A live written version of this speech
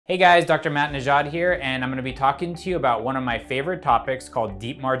Hey guys, Dr. Matt Nejad here, and I'm going to be talking to you about one of my favorite topics called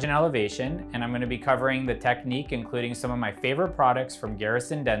deep margin elevation, and I'm going to be covering the technique, including some of my favorite products from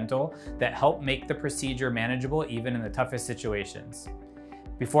Garrison Dental that help make the procedure manageable even in the toughest situations.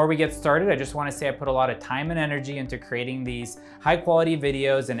 Before we get started, I just want to say I put a lot of time and energy into creating these high quality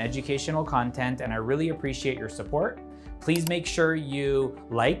videos and educational content, and I really appreciate your support. Please make sure you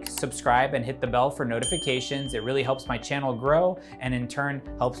like, subscribe, and hit the bell for notifications. It really helps my channel grow and in turn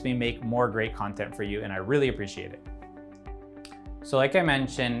helps me make more great content for you, and I really appreciate it. So like I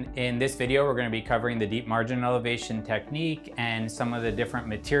mentioned, in this video, we're going to be covering the deep margin elevation technique and some of the different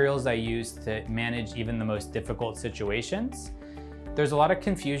materials I use to manage even the most difficult situations. There's a lot of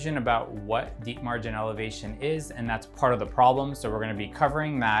confusion about what deep margin elevation is, and that's part of the problem. So we're going to be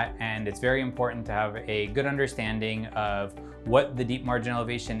covering that, and it's very important to have a good understanding of what the deep margin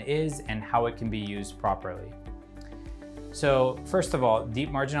elevation is and how it can be used properly. So first of all,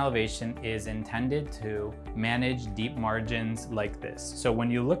 deep margin elevation is intended to manage deep margins like this. So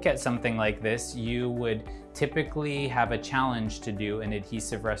when you look at something like this, you would typically have a challenge to do an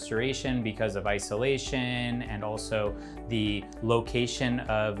adhesive restoration because of isolation and also the location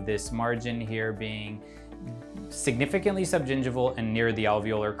of this margin here being significantly subgingival and near the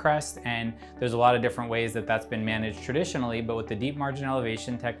alveolar crest. And there's a lot of different ways that that's been managed traditionally, but with the deep margin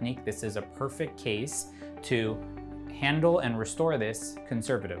elevation technique, this is a perfect case to handle and restore this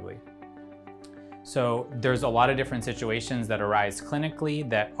conservatively. So there's a lot of different situations that arise clinically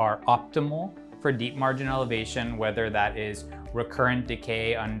that are optimal for deep margin elevation, whether that is recurrent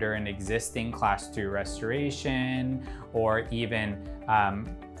decay under an existing class 2 restoration, or even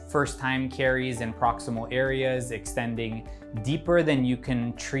first-time caries in proximal areas extending deeper than you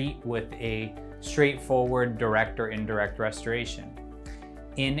can treat with a straightforward direct or indirect restoration.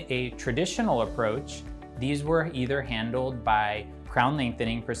 In a traditional approach, these were either handled by crown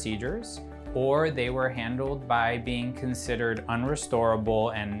lengthening procedures, or they were handled by being considered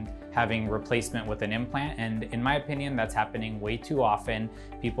unrestorable and having replacement with an implant. And in my opinion, that's happening way too often.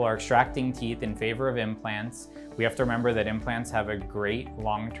 People are extracting teeth in favor of implants. We have to remember that implants have a great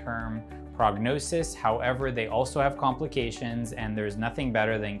long-term prognosis. However, they also have complications, and there's nothing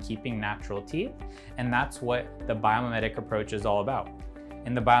better than keeping natural teeth. And that's what the biomimetic approach is all about.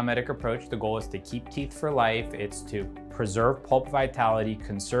 In the biomimetic approach, the goal is to keep teeth for life. It's to preserve pulp vitality,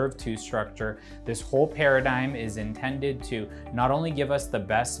 conserve tooth structure. This whole paradigm is intended to not only give us the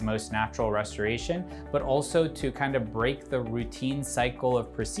best, most natural restoration, but also to kind of break the routine cycle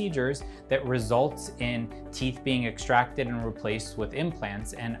of procedures that results in teeth being extracted and replaced with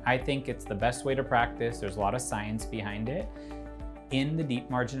implants. And I think it's the best way to practice. There's a lot of science behind it. In the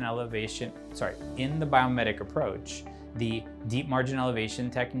deep margin elevation, in the biomimetic approach, the deep margin elevation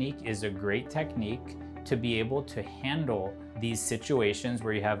technique is a great technique to be able to handle these situations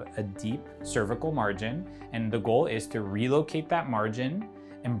where you have a deep cervical margin, and the goal is to relocate that margin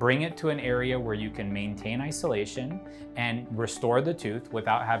and bring it to an area where you can maintain isolation and restore the tooth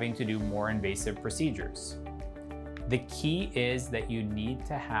without having to do more invasive procedures. The key is that you need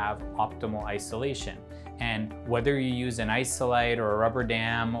to have optimal isolation. And whether you use an isolite or a rubber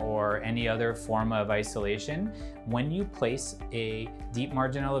dam or any other form of isolation, when you place a deep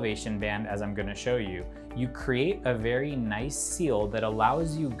margin elevation band, as I'm going to show you, you create a very nice seal that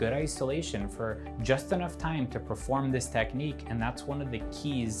allows you good isolation for just enough time to perform this technique. And that's one of the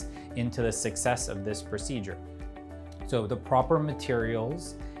keys into the success of this procedure. So the proper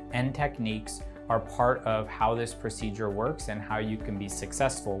materials and techniques are part of how this procedure works and how you can be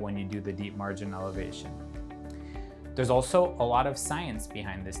successful when you do the deep margin elevation. There's also a lot of science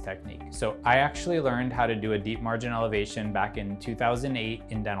behind this technique. So I actually learned how to do a deep margin elevation back in 2008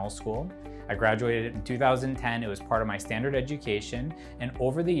 in dental school. I graduated in 2010. It was part of my standard education. And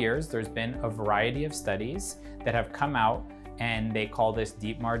over the years, there's been a variety of studies that have come out, and they call this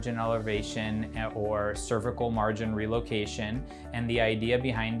deep margin elevation or cervical margin relocation. And the idea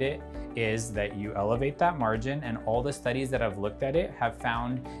behind it is that you elevate that margin, and all the studies that have looked at it have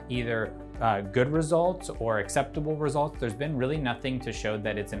found either good results or acceptable results. There's been really nothing to show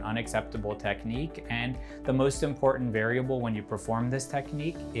that it's an unacceptable technique. And the most important variable when you perform this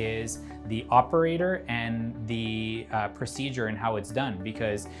technique is the operator and the procedure and how it's done,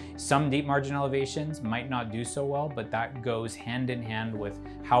 because some deep margin elevations might not do so well, but that goes hand in hand with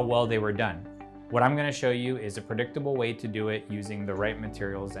how well they were done. What I'm going to show you is a predictable way to do it using the right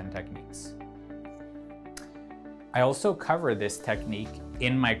materials and techniques. I also cover this technique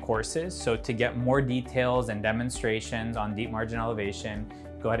in my courses, so to get more details and demonstrations on deep margin elevation,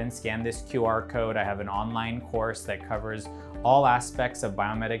 go ahead and scan this QR code. I have an online course that covers all aspects of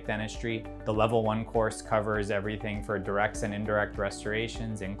biomimetic dentistry. The level 1 course covers everything for directs and indirect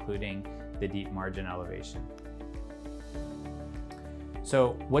restorations, including the deep margin elevation.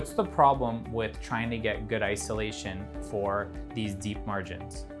 So what's the problem with trying to get good isolation for these deep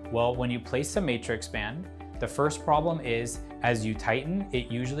margins? Well, when you place a matrix band, the first problem is as you tighten,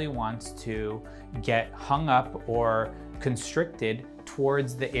 it usually wants to get hung up or constricted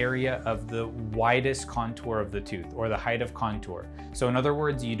towards the area of the widest contour of the tooth or the height of contour. So in other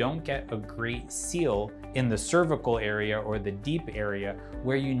words, you don't get a great seal in the cervical area or the deep area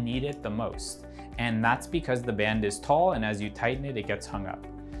where you need it the most. And that's because the band is tall, and as you tighten it, it gets hung up.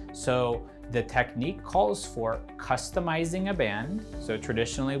 So the technique calls for customizing a band. So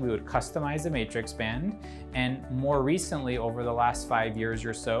traditionally we would customize a matrix band. And more recently, over the last 5 years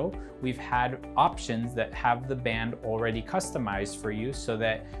or so, we've had options that have the band already customized for you so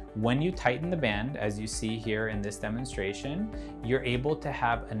that when you tighten the band, as you see here in this demonstration, you're able to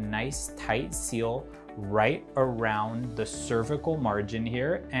have a nice tight seal right around the cervical margin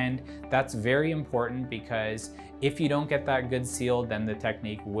here. And that's very important because if you don't get that good seal, then the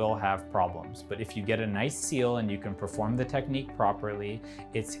technique will have problems. But if you get a nice seal and you can perform the technique properly,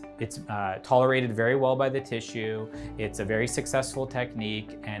 it's tolerated very well by the tissue. It's a very successful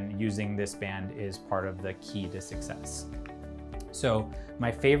technique, and using this band is part of the key to success. So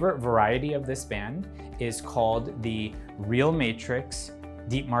my favorite variety of this band is called the ReelMatrix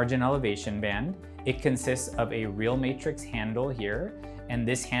Deep Margin Elevation Band. It consists of a ReelMatrix handle here, and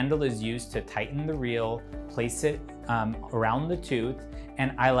this handle is used to tighten the reel, place it around the tooth,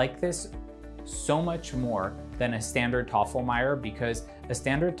 and I like this so much more than a standard Tafelmayer because a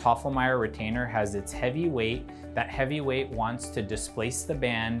standard Tafelmayer retainer has its heavy weight. That heavy weight wants to displace the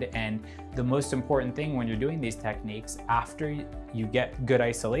band, and the most important thing when you're doing these techniques after you get good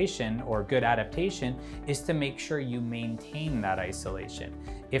isolation or good adaptation is to make sure you maintain that isolation.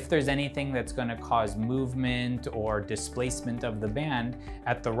 If there's anything that's going to cause movement or displacement of the band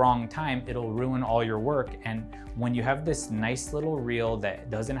at the wrong time, it'll ruin all your work. And when you have this nice little reel that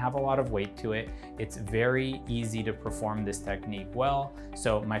doesn't have a lot of weight to it, it's very easy to perform this technique well.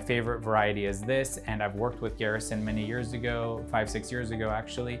 So my favorite variety is this, and I've worked with Garrison many years ago, 5-6 years ago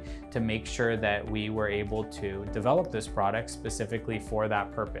actually, to make sure that we were able to develop this product specifically for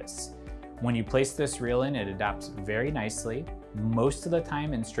that purpose. When you place this reel in, it adapts very nicely. Most of the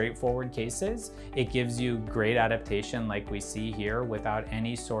time in straightforward cases, it gives you great adaptation like we see here without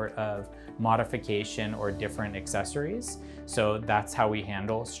any sort of modification or different accessories. So that's how we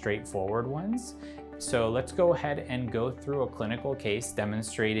handle straightforward ones. So let's go ahead and go through a clinical case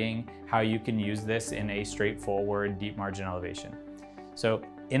demonstrating how you can use this in a straightforward deep margin elevation. So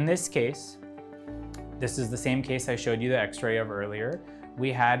in this case, this is the same case I showed you the x-ray of earlier.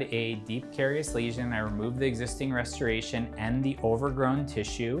 We had a deep carious lesion. I removed the existing restoration and the overgrown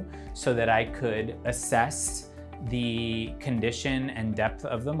tissue so that I could assess the condition and depth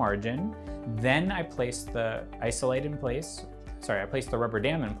of the margin. Then I placed the I placed the rubber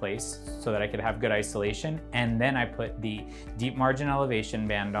dam in place so that I could have good isolation, and then I put the deep margin elevation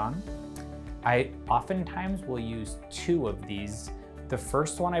band on. I oftentimes will use 2 of these. The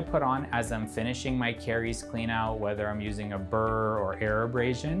first one I put on as I'm finishing my caries clean out, whether I'm using a burr or air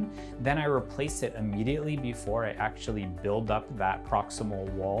abrasion. Then I replace it immediately before I actually build up that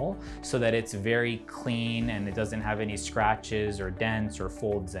proximal wall so that it's very clean and it doesn't have any scratches or dents or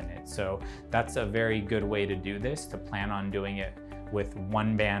folds in it. So that's a very good way to do this, to plan on doing it with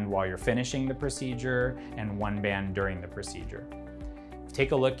 1 band while you're finishing the procedure and 1 band during the procedure.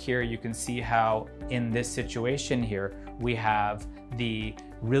 Take a look here, you can see how in this situation here, we have the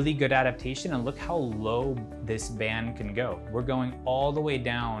really good adaptation, and look how low this band can go. We're going all the way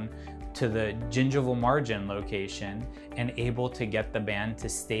down to the gingival margin location and able to get the band to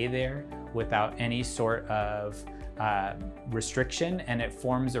stay there without any sort of restriction, and it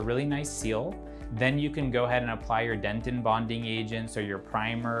forms a really nice seal. Then you can go ahead and apply your dentin bonding agents or your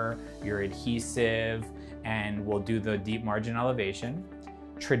primer, your adhesive, and we'll do the deep margin elevation.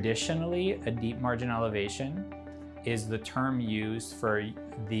 Traditionally, a deep margin elevation is the term used for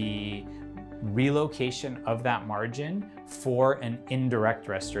the relocation of that margin for an indirect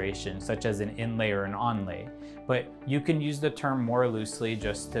restoration, such as an inlay or an onlay. But you can use the term more loosely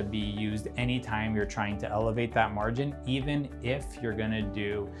just to be used anytime you're trying to elevate that margin, even if you're gonna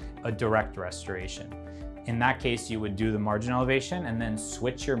do a direct restoration. In that case, you would do the margin elevation and then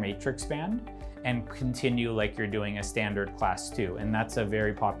switch your matrix band and continue like you're doing a standard class 2. And that's a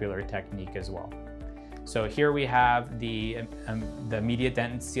very popular technique as well. So here we have the immediate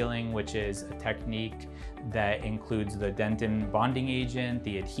dentin sealing, which is a technique that includes the dentin bonding agent,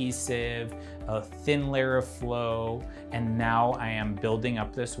 the adhesive, a thin layer of flow, and now I am building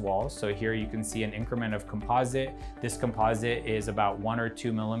up this wall. So here you can see an increment of composite. This composite is about 1 or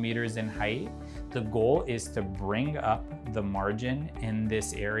 2 millimeters in height. The goal is to bring up the margin in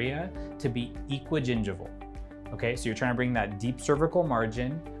this area to be equigingival. Okay, so you're trying to bring that deep cervical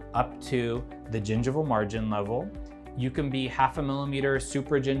margin up to the gingival margin level. You can be 0.5 millimeter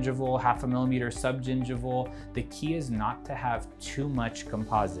supragingival, 0.5 millimeter subgingival. The key is not to have too much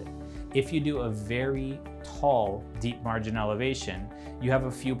composite. If you do a very tall deep margin elevation, you have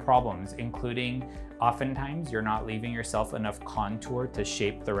a few problems, including oftentimes you're not leaving yourself enough contour to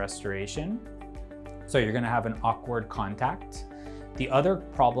shape the restoration. So you're gonna have an awkward contact. The other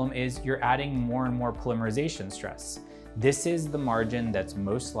problem is you're adding more and more polymerization stress. This is the margin that's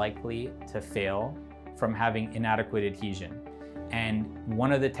most likely to fail from having inadequate adhesion. And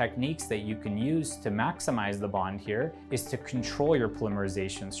one of the techniques that you can use to maximize the bond here is to control your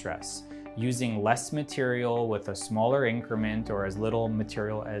polymerization stress. Using less material with a smaller increment or as little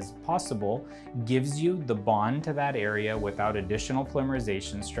material as possible gives you the bond to that area without additional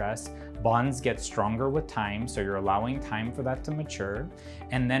polymerization stress. Bonds get stronger with time, so you're allowing time for that to mature.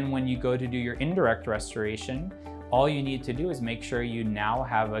 And then when you go to do your indirect restoration, all you need to do is make sure you now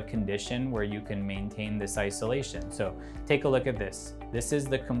have a condition where you can maintain this isolation. So take a look at this. This is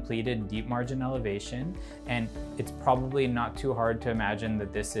the completed deep margin elevation, and it's probably not too hard to imagine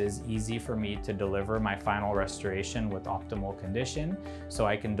that this is easy for me to deliver my final restoration with optimal condition. So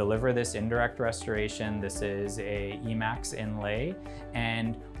I can deliver this indirect restoration. This is a Emax inlay,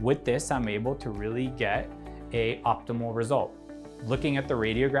 and with this, I'm able to really get an optimal result. Looking at the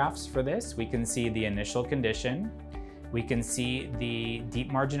radiographs for this, we can see the initial condition, we can see the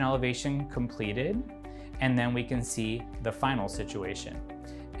deep margin elevation completed, and then we can see the final situation.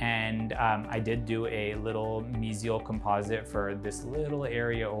 And I did do a little mesial composite for this little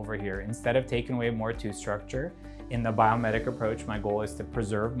area over here. Instead of taking away more tooth structure, in the biomimetic approach, my goal is to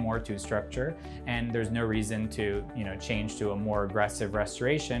preserve more tooth structure, and there's no reason to change to a more aggressive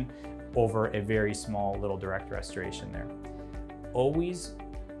restoration over a very small little direct restoration there.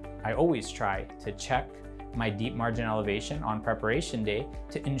 I always try to check my deep margin elevation on preparation day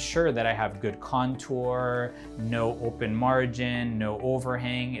to ensure that I have good contour, no open margin, no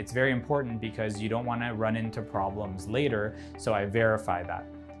overhang. It's very important because you don't want to run into problems later, so I verify that.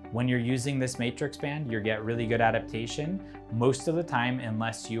 When you're using this matrix band, you get really good adaptation most of the time,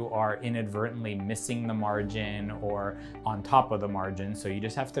 unless you are inadvertently missing the margin or on top of the margin. So you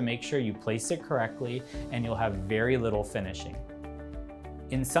just have to make sure you place it correctly and you'll have very little finishing.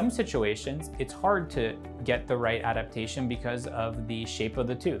 In some situations, it's hard to get the right adaptation because of the shape of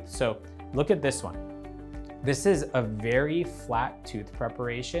the tooth. So look at this one. This is a very flat tooth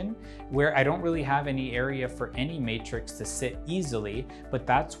preparation where I don't really have any area for any matrix to sit easily, but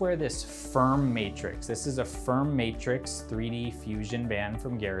that's where this firm matrix, this is a firm matrix 3D fusion band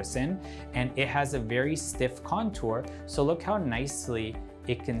from Garrison, and it has a very stiff contour. So look how nicely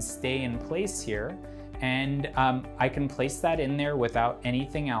it can stay in place here. And I can place that in there without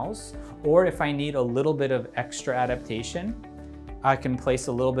anything else. Or if I need a little bit of extra adaptation, I can place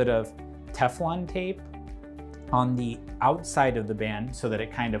a little bit of Teflon tape on the outside of the band so that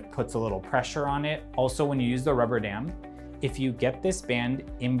it kind of puts a little pressure on it. Also, when you use the rubber dam, if you get this band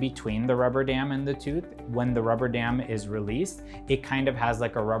in between the rubber dam and the tooth, when the rubber dam is released, it kind of has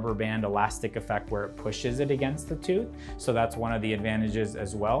like a rubber band elastic effect where it pushes it against the tooth. So that's one of the advantages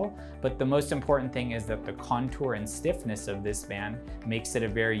as well. But the most important thing is that the contour and stiffness of this band makes it a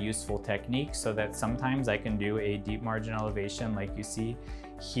very useful technique, so that sometimes I can do a deep margin elevation like you see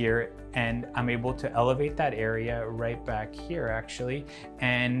here, and I'm able to elevate that area right back here actually,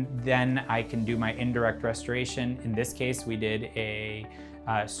 and then I can do my indirect restoration. In this case, we did a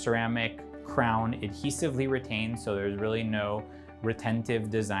ceramic crown adhesively retained, so there's really no retentive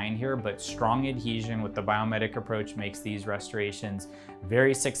design here, but strong adhesion with the biomimetic approach makes these restorations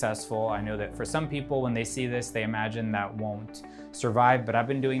very successful. I know that for some people, when they see this, they imagine that won't survive, but I've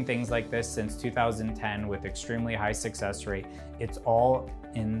been doing things like this since 2010 with extremely high success rate. It's all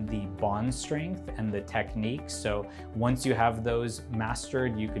in the bond strength and the techniques. So once you have those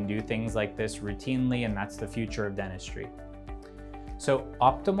mastered, you can do things like this routinely, and that's the future of dentistry. So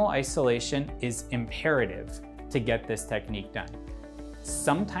optimal isolation is imperative to get this technique done.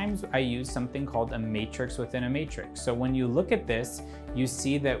 Sometimes I use something called a matrix within a matrix. So when you look at this, you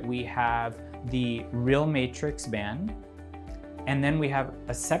see that we have the ReelMatrix band, and then we have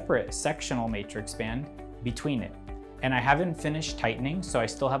a separate sectional matrix band between it. And I haven't finished tightening, so I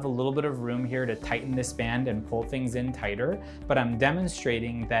still have a little bit of room here to tighten this band and pull things in tighter, but I'm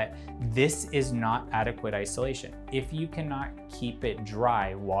demonstrating that this is not adequate isolation. If you cannot keep it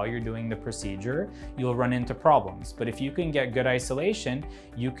dry while you're doing the procedure, you'll run into problems. But if you can get good isolation,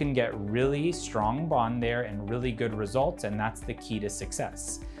 you can get really strong bond there and really good results, and that's the key to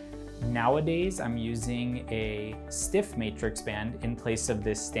success. Nowadays, I'm using a stiff matrix band in place of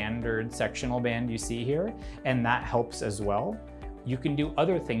this standard sectional band you see here, and that helps as well. You can do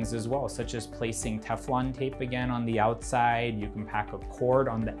other things as well, such as placing Teflon tape again on the outside. You can pack a cord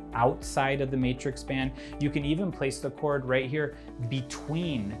on the outside of the matrix band. You can even place the cord right here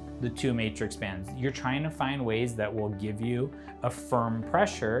between the two matrix bands. You're trying to find ways that will give you a firm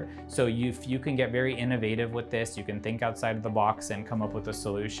pressure. So if you can get very innovative with this, you can think outside of the box and come up with a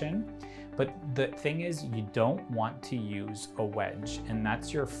solution. But the thing is, you don't want to use a wedge, and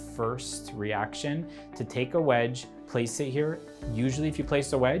that's your first reaction, to take a wedge, place it here. Usually if you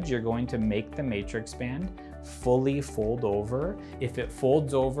place a wedge, you're going to make the matrix band fully fold over. If it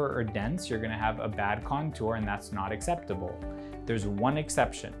folds over or dents, you're gonna have a bad contour, and that's not acceptable. There's one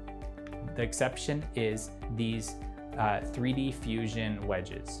exception. The exception is these 3D Fusion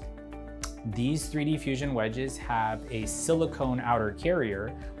wedges. These 3D Fusion wedges have a silicone outer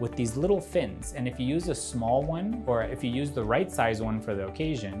carrier with these little fins, and if you use a small one, or if you use the right size one for the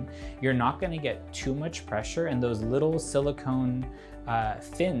occasion, you're not going to get too much pressure, and those little silicone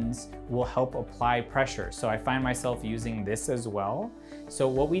fins will help apply pressure. So I find myself using this as well. So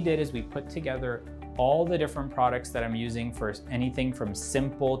what we did is we put together all the different products that I'm using for anything from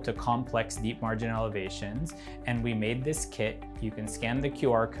simple to complex deep margin elevations, and we made this kit. You can scan the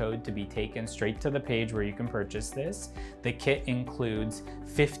QR code to be taken straight to the page where you can purchase this. The kit includes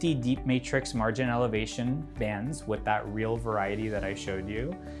 50 deep matrix margin elevation bands with that real variety that I showed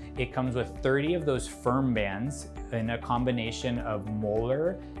you. It comes with 30 of those firm bands in a combination of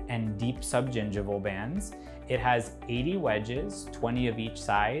molar and deep subgingival bands. It has 80 wedges, 20 of each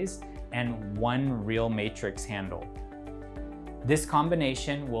size, and one ReelMatrix handle. This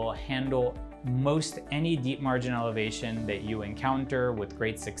combination will handle most any deep margin elevation that you encounter with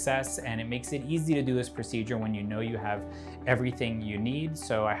great success, and it makes it easy to do this procedure when you know you have everything you need.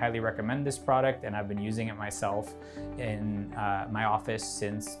 So I highly recommend this product, and I've been using it myself in my office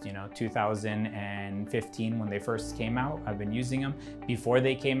since 2015 when they first came out. I've been using them. Before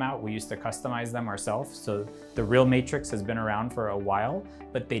they came out, we used to customize them ourselves. So the ReelMatrix has been around for a while,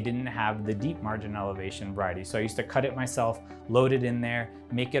 but they didn't have the deep margin elevation variety. So I used to cut it myself, load it in there,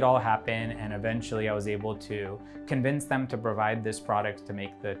 make it all happen, and eventually I was able to convince them to provide this product to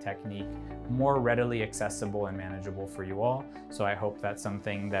make the technique more readily accessible and manageable for you all. So I hope that's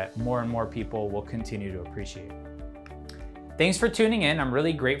something that more and more people will continue to appreciate. Thanks for tuning in. I'm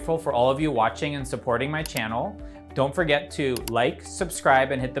really grateful for all of you watching and supporting my channel. Don't forget to like,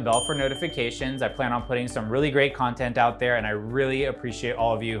 subscribe, and hit the bell for notifications. I plan on putting some really great content out there, and I really appreciate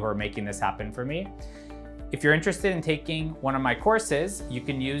all of you who are making this happen for me. If you're interested in taking one of my courses, you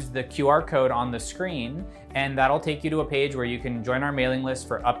can use the QR code on the screen, and that'll take you to a page where you can join our mailing list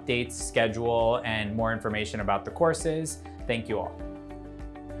for updates, schedule, and more information about the courses. Thank you all.